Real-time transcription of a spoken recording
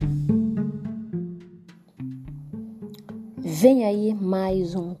Vem aí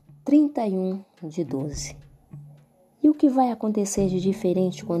mais um 31/12. E o que vai acontecer de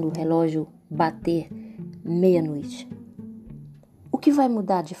diferente quando o relógio bater meia-noite? O que vai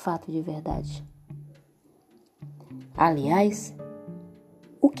mudar de fato de verdade? Aliás,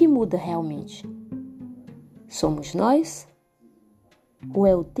 o que muda realmente? Somos nós? Ou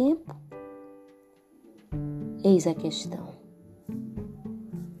é o tempo? Eis a questão.